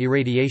neutron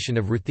irradiation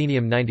of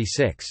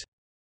ruthenium-96.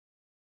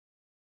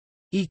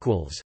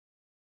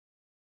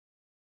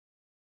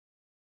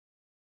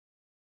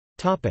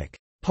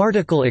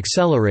 Particle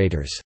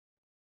accelerators.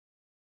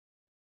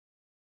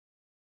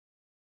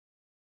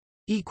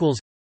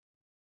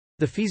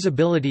 The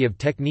feasibility of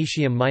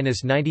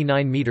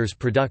technetium-99 meters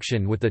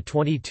production with the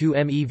 22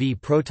 MeV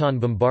proton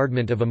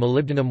bombardment of a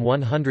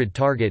molybdenum-100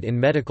 target in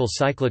medical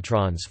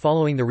cyclotrons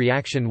following the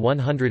reaction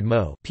 100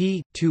 Mo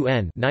p.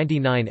 2n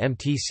 99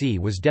 mtc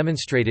was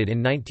demonstrated in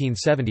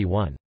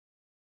 1971.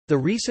 The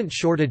recent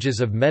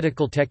shortages of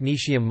medical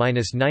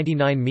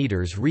technetium-99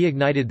 meters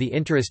reignited the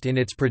interest in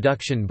its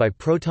production by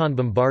proton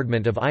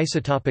bombardment of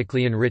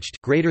isotopically enriched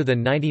greater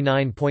than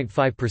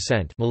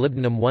 99.5%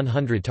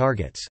 molybdenum-100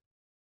 targets.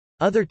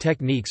 Other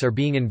techniques are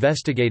being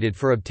investigated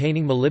for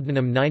obtaining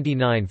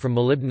molybdenum-99 from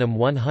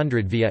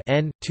molybdenum-100 via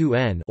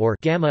N2N or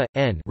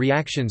gamma-N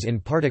reactions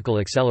in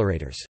particle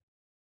accelerators.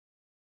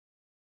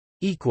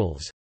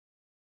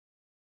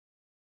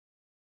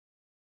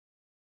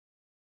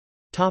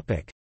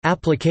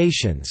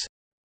 Applications.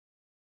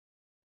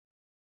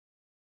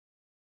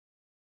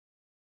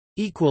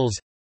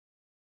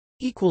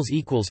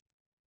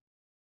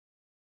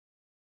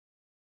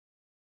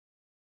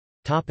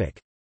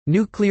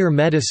 Nuclear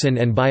medicine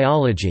and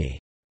biology.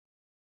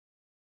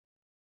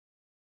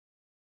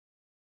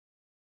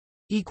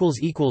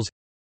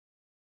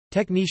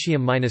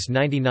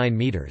 Technetium-99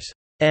 meters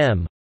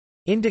m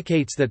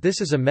indicates that this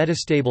is a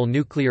metastable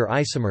nuclear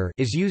isomer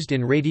is used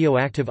in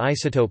radioactive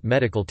isotope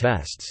medical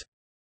tests.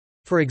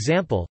 For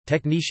example,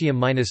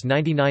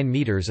 technetium-99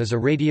 meters is a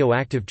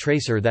radioactive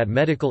tracer that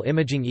medical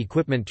imaging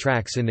equipment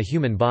tracks in the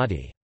human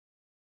body.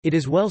 It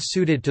is well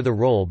suited to the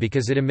role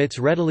because it emits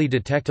readily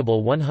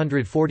detectable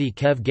 140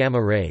 keV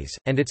gamma rays,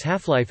 and its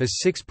half-life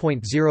is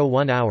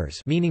 6.01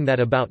 hours, meaning that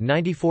about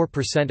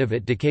 94% of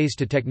it decays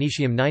to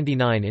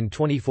technetium-99 in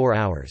 24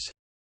 hours.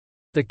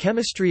 The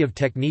chemistry of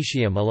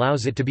technetium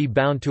allows it to be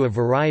bound to a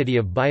variety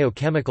of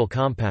biochemical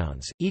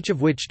compounds, each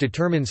of which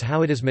determines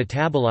how it is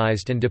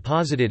metabolized and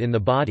deposited in the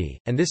body,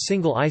 and this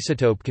single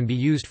isotope can be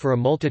used for a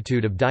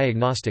multitude of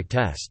diagnostic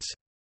tests.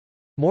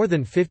 More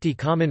than 50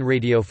 common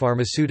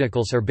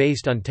radiopharmaceuticals are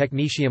based on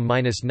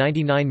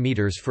technetium-99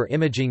 meters for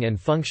imaging and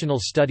functional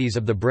studies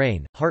of the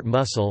brain, heart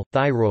muscle,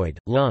 thyroid,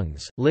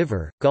 lungs,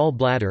 liver,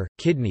 gallbladder,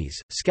 kidneys,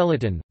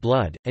 skeleton,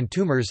 blood, and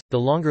tumors. The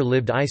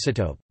longer-lived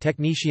isotope,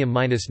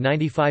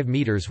 technetium-95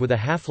 meters with a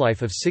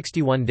half-life of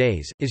 61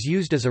 days, is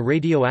used as a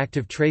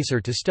radioactive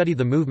tracer to study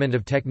the movement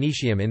of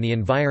technetium in the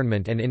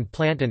environment and in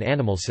plant and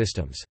animal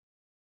systems.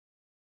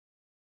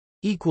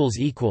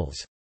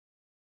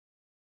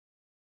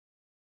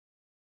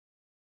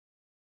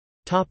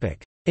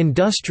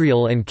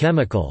 Industrial and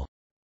chemical.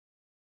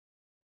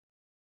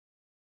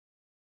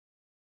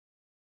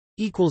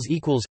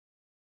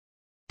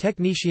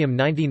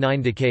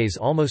 Technetium-99 decays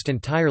almost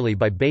entirely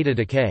by beta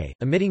decay,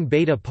 emitting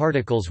beta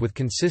particles with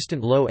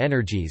consistent low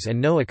energies and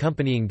no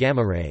accompanying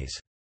gamma rays.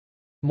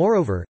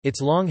 Moreover,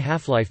 its long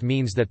half-life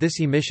means that this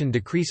emission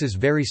decreases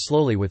very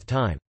slowly with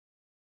time.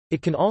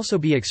 It can also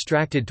be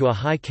extracted to a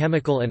high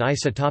chemical and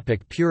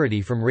isotopic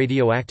purity from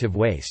radioactive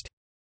waste.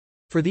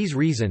 For these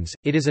reasons,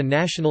 it is a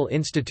National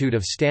Institute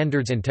of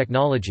Standards and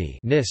Technology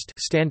 (NIST)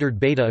 standard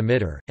beta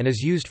emitter, and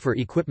is used for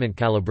equipment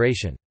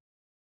calibration.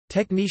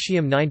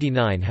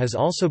 Technetium-99 has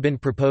also been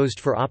proposed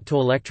for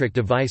optoelectric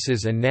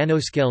devices and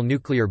nanoscale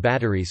nuclear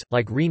batteries,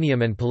 like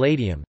rhenium and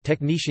palladium.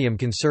 Technetium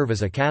can serve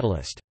as a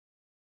catalyst.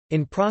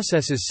 In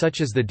processes such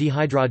as the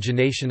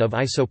dehydrogenation of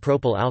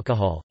isopropyl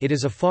alcohol, it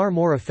is a far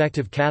more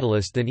effective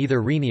catalyst than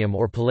either rhenium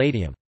or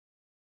palladium.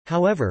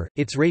 However,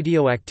 its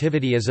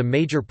radioactivity is a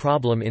major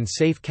problem in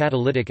safe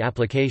catalytic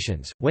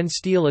applications. When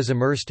steel is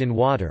immersed in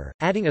water,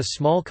 adding a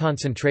small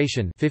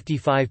concentration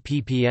 55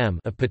 ppm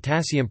of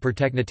potassium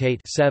pertechnetate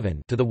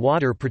 7 to the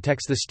water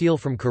protects the steel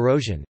from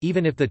corrosion,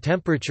 even if the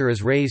temperature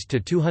is raised to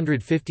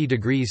 250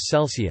 degrees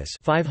Celsius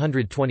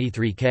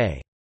 523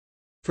 K.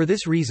 For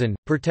this reason,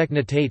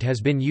 pertechnetate has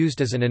been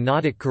used as an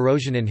anodic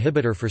corrosion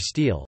inhibitor for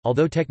steel,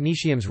 although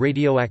technetium's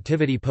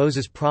radioactivity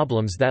poses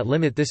problems that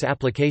limit this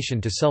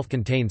application to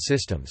self-contained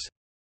systems.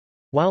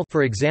 While,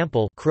 for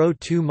example,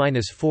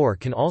 Cro2-4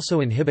 can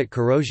also inhibit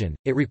corrosion,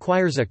 it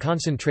requires a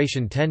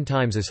concentration 10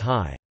 times as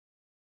high.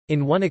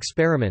 In one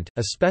experiment,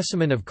 a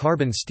specimen of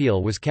carbon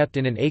steel was kept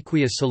in an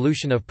aqueous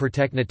solution of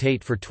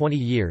pertechnetate for 20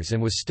 years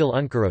and was still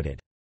uncorroded.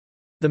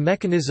 The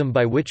mechanism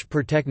by which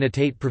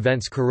pertechnetate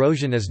prevents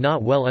corrosion is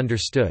not well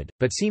understood,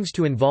 but seems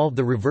to involve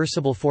the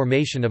reversible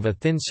formation of a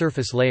thin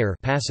surface layer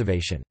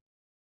passivation.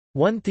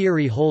 One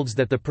theory holds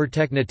that the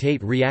pertechnetate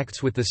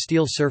reacts with the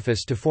steel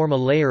surface to form a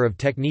layer of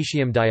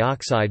technetium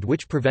dioxide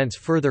which prevents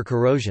further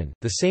corrosion.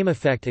 The same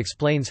effect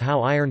explains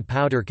how iron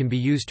powder can be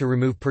used to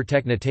remove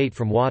pertechnetate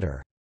from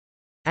water.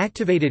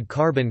 Activated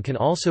carbon can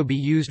also be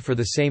used for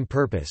the same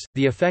purpose.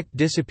 The effect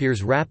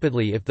disappears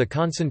rapidly if the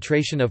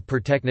concentration of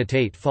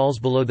pertechnetate falls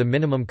below the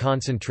minimum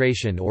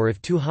concentration or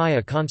if too high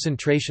a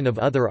concentration of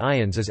other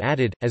ions is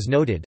added. As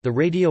noted, the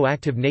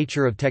radioactive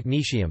nature of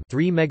technetium,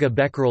 3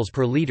 megabecquerels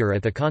per liter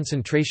at the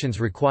concentrations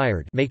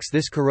required, makes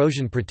this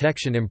corrosion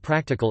protection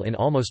impractical in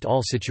almost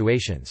all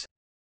situations.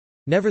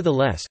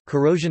 Nevertheless,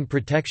 corrosion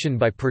protection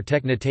by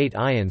pertechnetate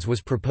ions was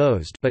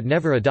proposed but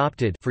never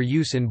adopted for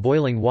use in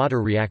boiling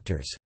water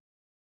reactors.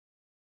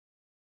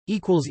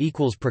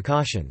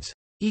 Precautions.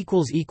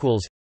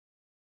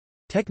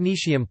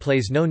 Technetium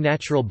plays no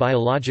natural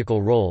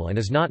biological role and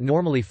is not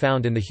normally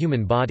found in the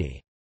human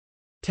body.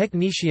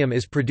 Technetium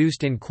is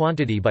produced in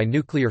quantity by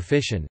nuclear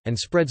fission, and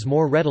spreads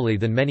more readily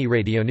than many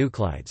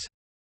radionuclides.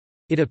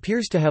 It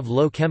appears to have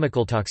low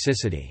chemical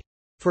toxicity.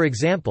 For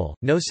example,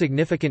 no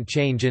significant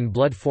change in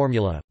blood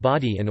formula,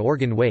 body and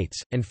organ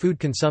weights, and food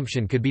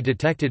consumption could be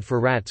detected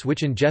for rats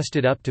which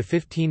ingested up to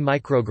 15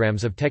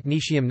 micrograms of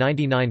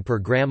technetium-99 per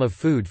gram of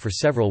food for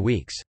several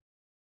weeks.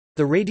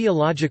 The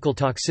radiological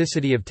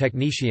toxicity of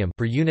technetium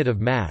per unit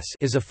of mass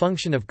is a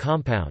function of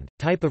compound,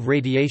 type of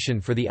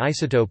radiation for the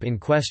isotope in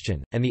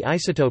question, and the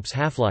isotope's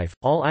half-life.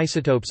 All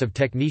isotopes of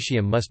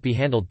technetium must be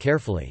handled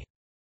carefully.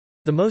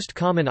 The most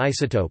common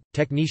isotope,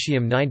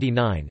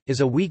 technetium-99,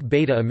 is a weak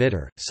beta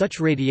emitter. Such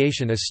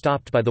radiation is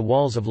stopped by the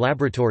walls of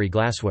laboratory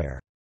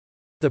glassware.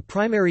 The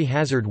primary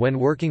hazard when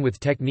working with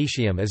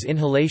technetium is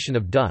inhalation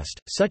of dust.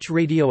 Such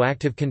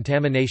radioactive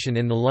contamination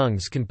in the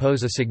lungs can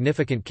pose a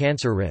significant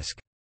cancer risk.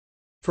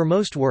 For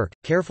most work,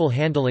 careful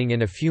handling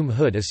in a fume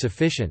hood is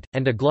sufficient,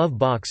 and a glove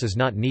box is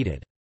not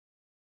needed.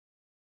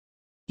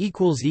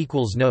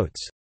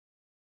 Notes